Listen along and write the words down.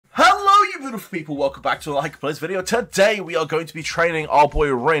beautiful people, welcome back to a LOCK PWC video. Today we are going to be training our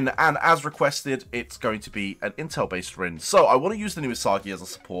boy Rin, and as requested, it's going to be an Intel based Rin. So I want to use the new Isagi as a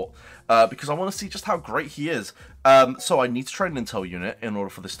support, because I want to see just how great he is. So I need to train an Intel unit in order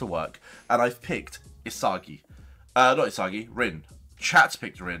for this to work, and I've picked Isagi. Not Isagi, Rin. Chat's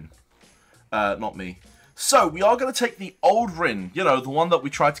picked Rin, not me. So, we are going to take the old Rin, you know, the one that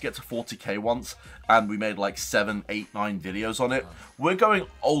we tried to get to 40k once, and we made like 7, 8, 9 videos on it. We're going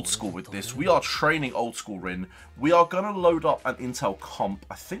old school with this. We are training old school Rin. We are going to load up an Intel comp.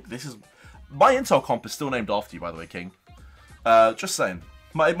 I think this is... My Intel comp is still named after you, by the way, King. Just saying.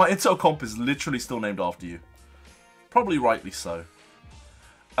 My Intel comp is literally still named after you. Probably rightly so.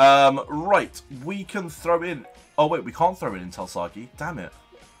 Right, we can throw in... Oh, wait, we can't throw in Intel Sagi. Damn it.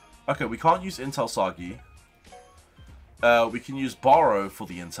 Okay, we can't use Intel Sagi. We can use Borrow for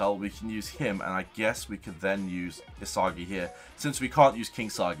the Intel. We can use him, and I guess we could then use Isagi here. Since we can't use King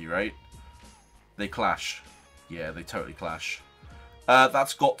Sagi, right? They clash. Yeah, they totally clash.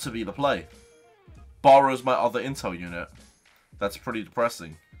 That's got to be the play. Borrow's my other Intel unit. That's pretty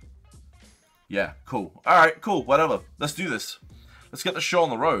depressing. Yeah, cool. Alright, cool, whatever. Let's do this. Let's get the show on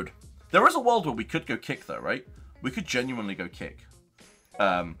the road. There is a world where we could go kick, though, right? We could genuinely go kick.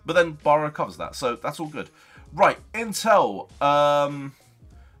 But then Borrow covers that, so that's all good. Right, Intel.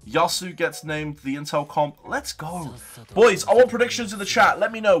 Yasu gets named the Intel comp. Let's go. Boys, I want predictions in the chat.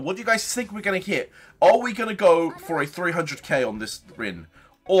 Let me know. What do you guys think we're going to hit? Are we going to go for a 300k on this Rin?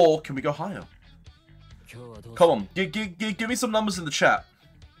 Or can we go higher? Come on. Give me some numbers in the chat.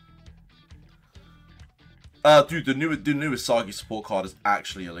 Dude, the new Isagi support card is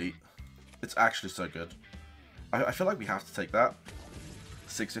actually elite. It's actually so good. I feel like we have to take that.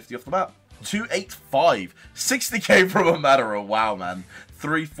 650 off the bat. 285. 60k from a Madara. Wow, man.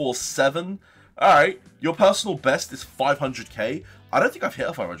 347. Alright. Your personal best is 500k. I don't think I've hit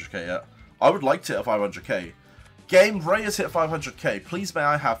a 500k yet. I would like to hit a 500k. Game Ray has hit 500k. Please may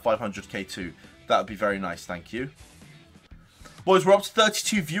I have 500k too. That would be very nice. Thank you. Boys, we're up to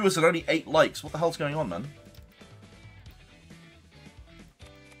 32 viewers and only 8 likes. What the hell's going on, man?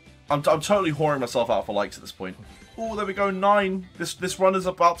 I'm totally whoring myself out for likes at this point. Oh, there we go, 9. This run is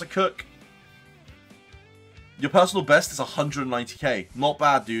about to cook. Your personal best is 190k. Not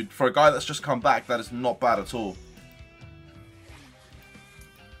bad, dude. For a guy that's just come back, that is not bad at all.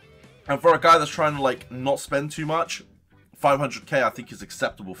 And for a guy that's trying to, like, not spend too much, 500k I think is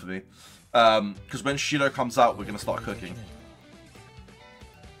acceptable for me. Because when Shido comes out, we're going to start cooking.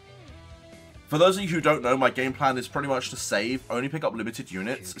 For those of you who don't know, my game plan is pretty much to save, only pick up limited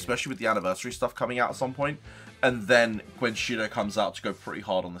units, especially with the anniversary stuff coming out at some point, and then when Shido comes out to go pretty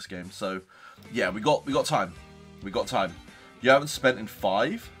hard on this game. So, yeah, we got time. We got time. You haven't spent in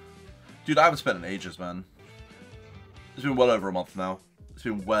 5? Dude, I haven't spent in ages, man. It's been well over a month now. It's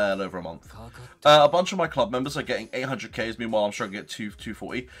been well over a month. A bunch of my club members are getting 800Ks, meanwhile I'm struggling to get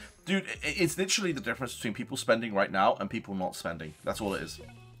 240. Dude, it's literally the difference between people spending right now and people not spending. That's all it is.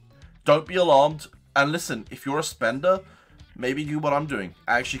 Don't be alarmed, and listen, if you're a spender, maybe do what I'm doing.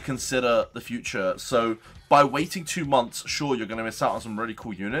 Actually consider the future. So, by waiting 2 months, sure, you're going to miss out on some really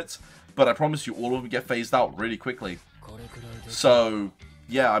cool units, but I promise you, all of them get phased out really quickly. So,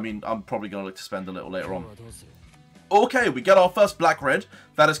 yeah, I mean, I'm probably going to look to spend a little later on. Okay, we get our first Black Red.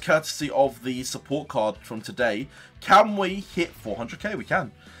 That is courtesy of the support card from today. Can we hit 400k? We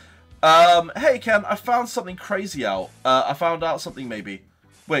can. Hey, Ken, I found something crazy out. I found out something maybe.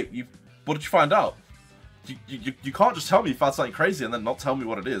 Wait, what did you find out? You can't just tell me you found something crazy and then not tell me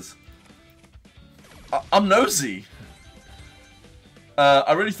what it is. I'm nosy.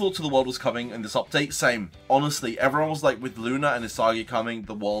 I really thought To the World was coming in this update. Same. Honestly, everyone was like, with Luna and Isagi coming,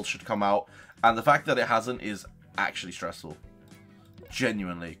 The World should come out. And the fact that it hasn't is actually stressful.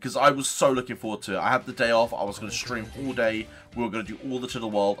 Genuinely. Because I was so looking forward to it. I had the day off. I was going to stream all day. We were going to do all the To the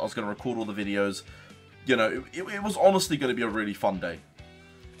World. I was going to record all the videos. You know, it was honestly going to be a really fun day.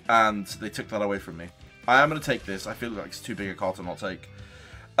 And they took that away from me. I am going to take this. I feel like it's too big a card to not take.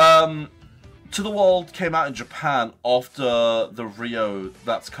 To the World came out in Japan after the Rio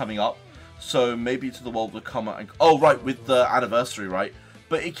that's coming up. So maybe To the World will come out and... Oh, right, with the anniversary, right?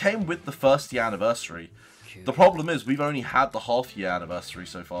 But it came with the first year anniversary. The problem is we've only had the half year anniversary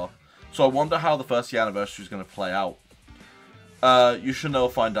so far. So I wonder how the first year anniversary is going to play out. You should never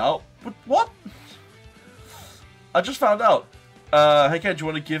find out. But what? I just found out. Hey Ken, do you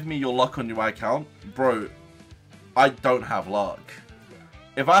want to give me your luck on my account? Bro, I don't have luck.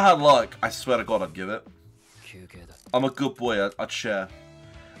 If I had luck, I swear to God I'd give it. I'm a good boy, I'd share.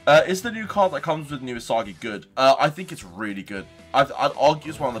 Is the new card that comes with new Isagi good? I think it's really good. I'd argue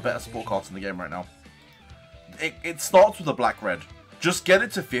it's one of the better support cards in the game right now. It starts with a Black Red. Just get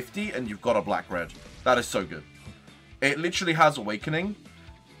it to 50 and you've got a black-red. That is so good. It literally has Awakening,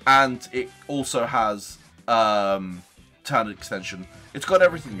 and it also has turn extension. It's got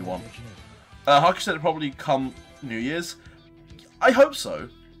everything you want. Haki said it'll probably come New Year's. I hope so.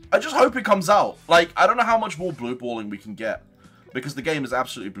 I just hope it comes out. Like, I don't know how much more blue balling we can get, because the game is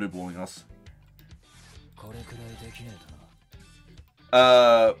absolutely blue balling us.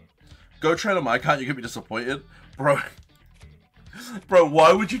 Go train on my account, you're gonna be disappointed. Bro. Bro,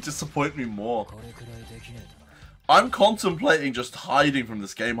 why would you disappoint me more? I'm contemplating just hiding from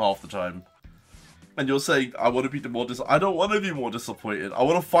this game half the time. And you're saying, I want to be more I don't want to be more disappointed. I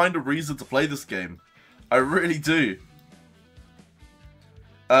want to find a reason to play this game. I really do.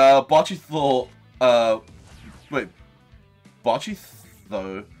 Bachi thought, wait. Bachi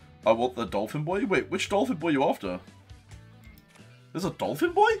though, I want the Dolphin Boy? Wait, which Dolphin Boy are you after? There's a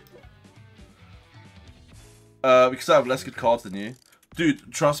Dolphin Boy? Because I have less good cards than you.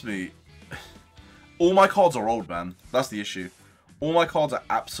 Dude, trust me. All my cards are old, man. That's the issue. All my cards are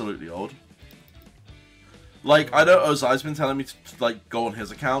absolutely old. Like, I know Ozai's been telling me to, like, go on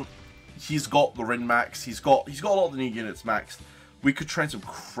his account. He's got the Rin max. He's got a lot of the new units maxed. We could train some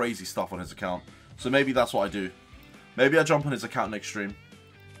crazy stuff on his account. So maybe that's what I do. Maybe I jump on his account next stream.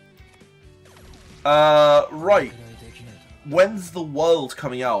 Right. When's the World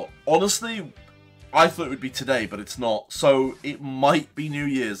coming out? Honestly, I thought it would be today, but it's not. So it might be New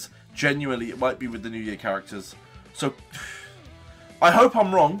Year's. Genuinely, it might be with the New Year characters. So, I hope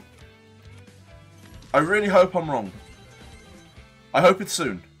I'm wrong. I really hope I'm wrong. I hope it's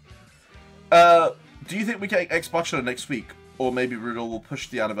soon. Do you think we get X Butcher next week? Or maybe Rudol will push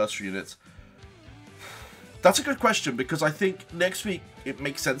the anniversary units? That's a good question, because I think next week it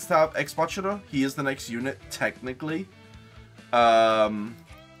makes sense to have X Butcher. He is the next unit, technically.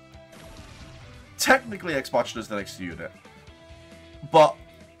 Technically, X Butcher is the next unit. But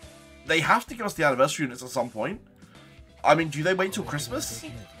they have to give us the anniversary units at some point. I mean, do they wait till Christmas?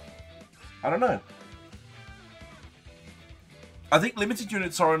 I don't know. I think limited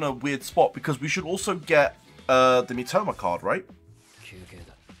units are in a weird spot because we should also get the Mitoma card, right?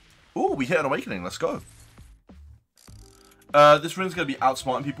 Ooh, we hit an Awakening. Let's go. This Rin's going to be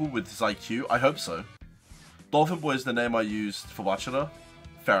outsmarting people with his IQ. I hope so. Dolphin Boy is the name I used for Bachelor.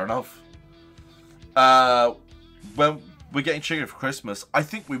 Fair enough. When we're getting Chigiri for Christmas, I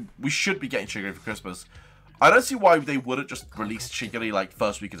think we should be getting Chigiri for Christmas. I don't see why they wouldn't just release Chigiri like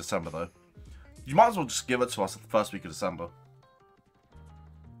first week of December though. You might as well just give it to us at the first week of December.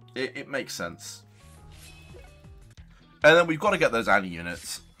 It makes sense. And then we've got to get those Annie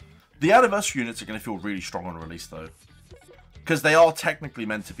units. The anniversary units are going to feel really strong on release though. Because they are technically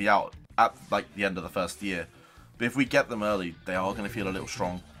meant to be out at like the end of the first year. But if we get them early, they are going to feel a little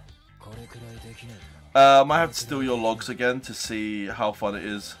strong. Might have to steal your logs again to see how fun it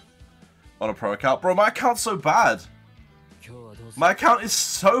is on a pro account. Bro, my account's so bad. My account is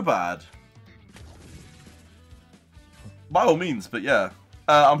so bad. By all means, but yeah.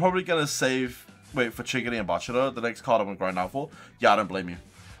 I'm probably going to save... Wait, for Chigiri and Bachelor, the next card I'm going to grind out for. Yeah, I don't blame you.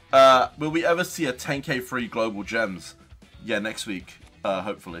 Will we ever see a 10k free global gems? Yeah, next week.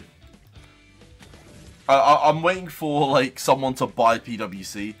 Hopefully. I'm waiting for, like, someone to buy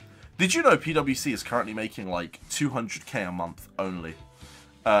PWC. Did you know PWC is currently making, like, 200k a month only?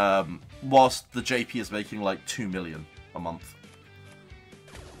 Whilst the JP is making, like, 2 million a month.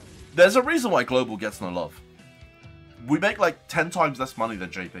 There's a reason why Global gets no love. We make, like, 10 times less money than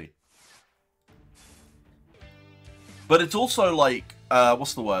JP. But it's also, like,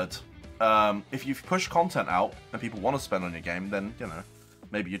 what's the word? If you push content out and people want to spend on your game, then, you know,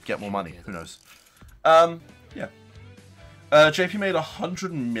 maybe you'd get more money. Who knows? Yeah. JP made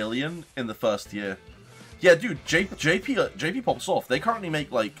 100 million in the first year. Yeah, dude, JP pops off. They currently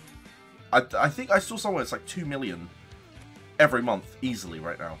make, like, I think I saw somewhere it's like 2 million every month, easily,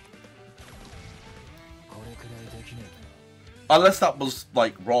 right now. Unless that was,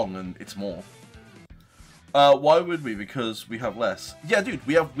 like, wrong and it's more. Why would we? Because we have less. Yeah, dude,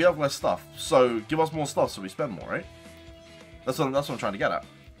 we have less stuff. So give us more stuff so we spend more, right? That's what I'm trying to get at.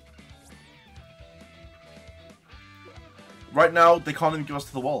 Right now, they can't even give us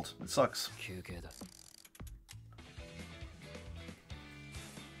to the world. It sucks.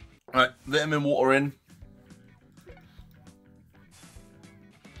 Alright, vitamin water in.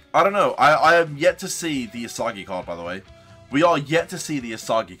 I don't know. I am yet to see the Asagi card, by the way. We are yet to see the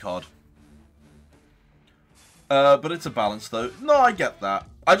Asagi card. But it's a balance, though. No, I get that.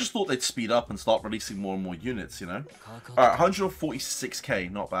 I just thought they'd speed up and start releasing more and more units, you know? Alright, 146k,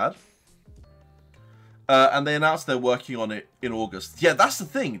 not bad. And they announced they're working on it in August. Yeah, that's the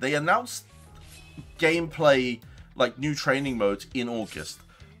thing. They announced gameplay like new training modes in August.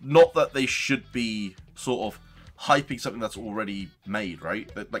 Not that they should be sort of hyping something that's already made, right?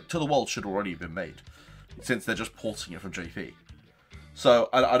 Like To the World should already have been made, since they're just porting it from JP. So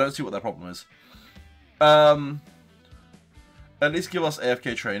I don't see what their problem is. At least give us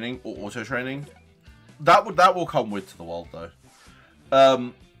AFK training or auto training. That will come with To the World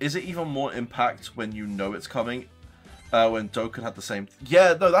though. Is it even more impact when you know it's coming? When Dokkan had the same...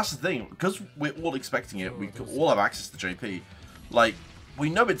 Yeah, no, that's the thing. Because we're all expecting it, we all have access to JP. Like, we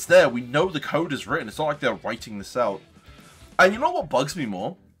know it's there. We know the code is written. It's not like they're writing this out. And you know what bugs me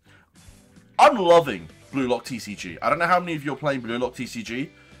more? I'm loving Blue Lock TCG. I don't know how many of you are playing Blue Lock TCG,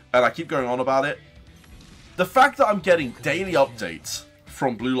 and I keep going on about it. The fact that I'm getting daily updates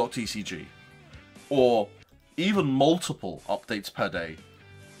from Blue Lock TCG, or even multiple updates per day,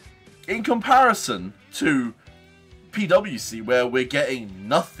 in comparison to PWC, where we're getting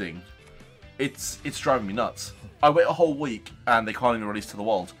nothing, it's driving me nuts. I wait a whole week and they can't even release To the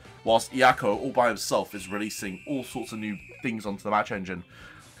World, whilst Iako all by himself is releasing all sorts of new things onto the match engine.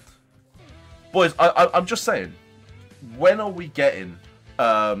 Boys, I'm just saying, when are we getting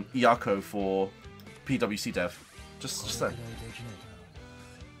Iako for PWC dev? Just saying.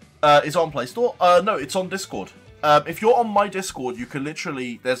 It's on Play Store? No, it's on Discord. If you're on my Discord, you can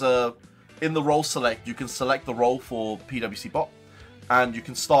literally, in the role select, you can select the role for PWC bot, and you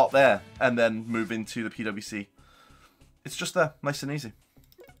can start there, and then move into the PWC. It's just there, nice and easy.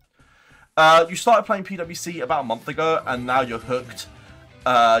 You started playing PWC about a month ago, and now you're hooked.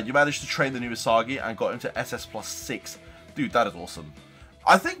 You managed to train the new Usagi, and got into SS plus 6. Dude, that is awesome.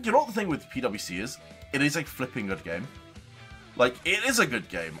 I think, you know what the thing with PWC is? It is a flipping good game. Like, it is a good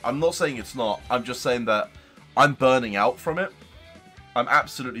game. I'm not saying it's not. I'm just saying that I'm burning out from it. I'm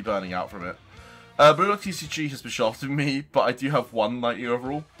absolutely burning out from it. Blue Lock TCG has been shafting me, but I do have 190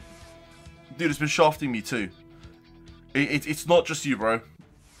 overall. Dude, it's been shafting me too. It's not just you, bro.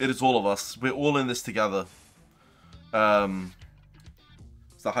 It is all of us. We're all in this together.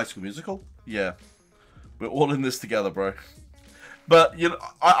 Is that High School Musical? Yeah. We're all in this together, bro. But, you know,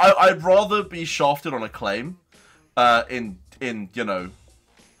 I'd rather be shafted on a claim in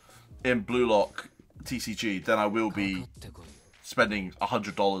Blue Lock TCG than I will be spending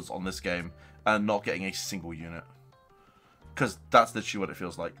 $100 on this game and not getting a single unit. Because that's literally what it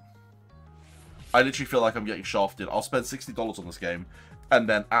feels like. I literally feel like I'm getting shafted. I'll spend $60 on this game, and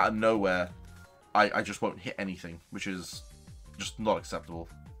then out of nowhere, I just won't hit anything, which is just not acceptable.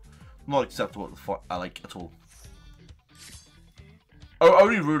 Not acceptable at all.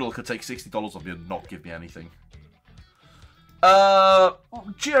 Only Rudel could take $60 off me and not give me anything.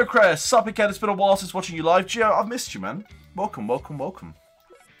 GeoCrest, sup again, it's been a while since watching you live. Geo, I've missed you, man. Welcome, welcome, welcome.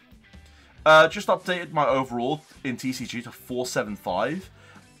 Just updated my overall in TCG to 475.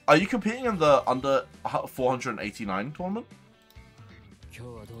 Are you competing in the under 489 tournament?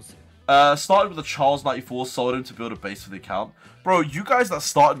 Started with a Charles 94, sold him to build a base for the account. Bro, you guys that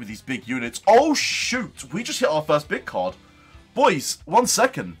started with these big units. Oh, shoot. We just hit our first big card. Boys, 1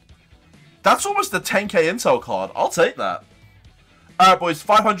 second. That's almost a 10k intel card. I'll take that. Alright, boys,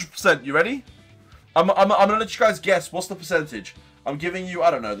 500%. You ready? I'm gonna let you guys guess. What's the percentage? I'm giving you,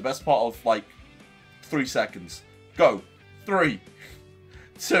 I don't know, the best part of, like, 3 seconds. Go. 3,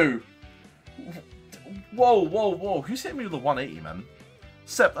 2. Whoa, whoa, whoa. Who's hitting me with a 180, man?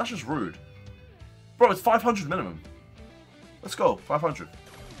 Sep, that's just rude. Bro, it's 500 minimum. Let's go. 500.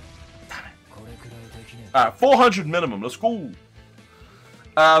 Damn it. Alright, 400 minimum. Let's go.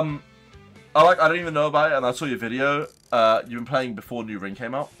 I didn't even know about it, and I saw your video. You've been playing before New Ring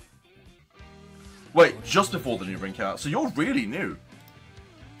came out. Wait, just before the New Ring came out. So you're really new.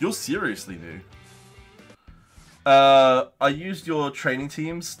 You're seriously new. I used your training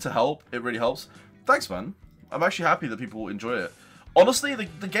teams to help. It really helps. Thanks, man. I'm actually happy that people enjoy it. Honestly,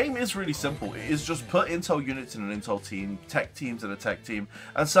 the game is really simple. It is just put intel units in an intel team, tech teams in a tech team,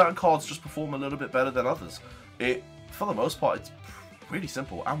 and certain cards just perform a little bit better than others. For the most part, it's really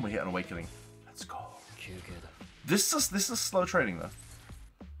simple, and we hit an awakening. Let's go. This is slow training, though.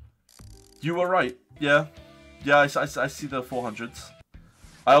 You were right. Yeah. Yeah, I see the 400s.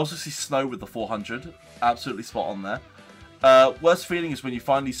 I also see Snow with the 400. Absolutely spot on there. Worst feeling is when you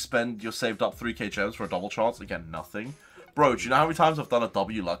finally spend your saved up 3k gems for a double chance. Again, nothing. Bro, do you know how many times I've done a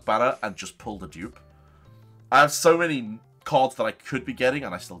W luck banner and just pulled a dupe? I have so many cards that I could be getting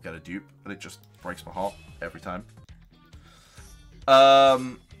and I still get a dupe. And it just breaks my heart every time.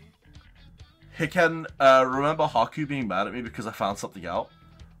 Hiken, remember Haku being mad at me because I found something out?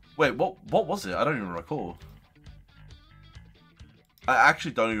 Wait, what was it? I don't even recall. I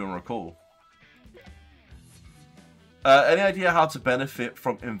actually don't even recall. Any idea how to benefit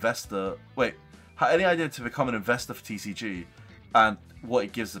from investor... Wait, any idea to become an investor for TCG and what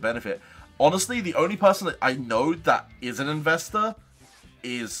it gives the benefit. Honestly, the only person that I know that is an investor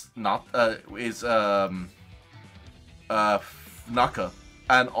is Naka.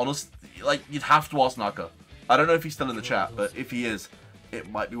 And honestly, like, you'd have to ask Naka. I don't know if he's still in the chat, but if he is, it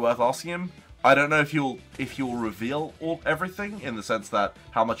might be worth asking him. I don't know if he'll reveal everything in the sense that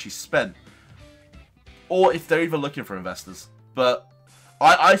how much he's spent, or if they're even looking for investors. But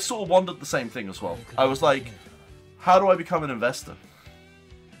I sort of wondered the same thing as well. I was like, how do I become an investor?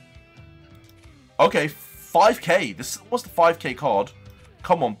 Okay, 5k. This was the 5k card.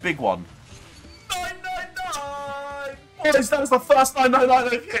 Come on, big one. 999! Boys, that was the first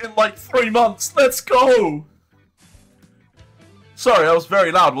 999 I've hit in like 3 months. Let's go! Sorry, that was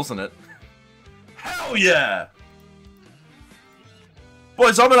very loud, wasn't it? Hell yeah!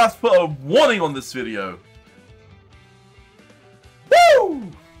 Boys, I'm gonna have to put a warning on this video.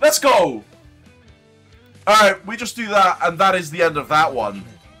 Woo! Let's go! Alright, we just do that, and that is the end of that one.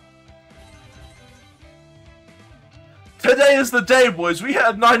 Today is the day, boys. We hit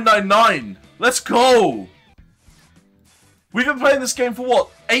a 999. Let's go! We've been playing this game for, what,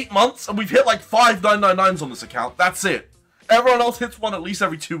 8 months? And we've hit like 5 999s on this account. That's it. Everyone else hits one at least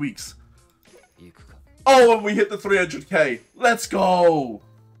every 2 weeks. Oh, and we hit the 300k. Let's go!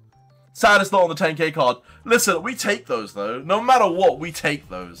 Sad it's not on the 10k card. Listen, we take those, though. No matter what, we take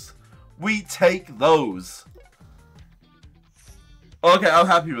those. We take those. Okay, I'm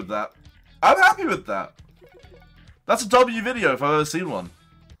happy with that. I'm happy with that. That's a W video if I've ever seen one.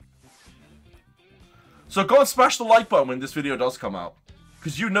 So go and smash the like button when this video does come out.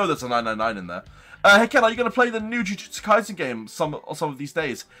 Because you know there's a 999 in there. Hey Ken, are you going to play the new Jujutsu Kaisen game some of these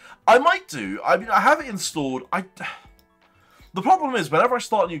days? I might do. I mean, I have it installed. The problem is, whenever I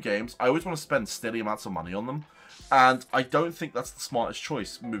start new games, I always want to spend steady amounts of money on them. And I don't think that's the smartest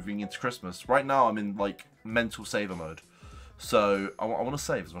choice moving into Christmas. Right now, I'm in, like, mental saver mode. So, I want to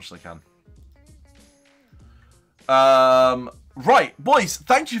save as much as I can. Right, boys,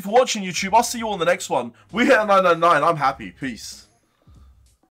 thank you for watching, YouTube. I'll see you on the next one. We hit a 999. I'm happy. Peace.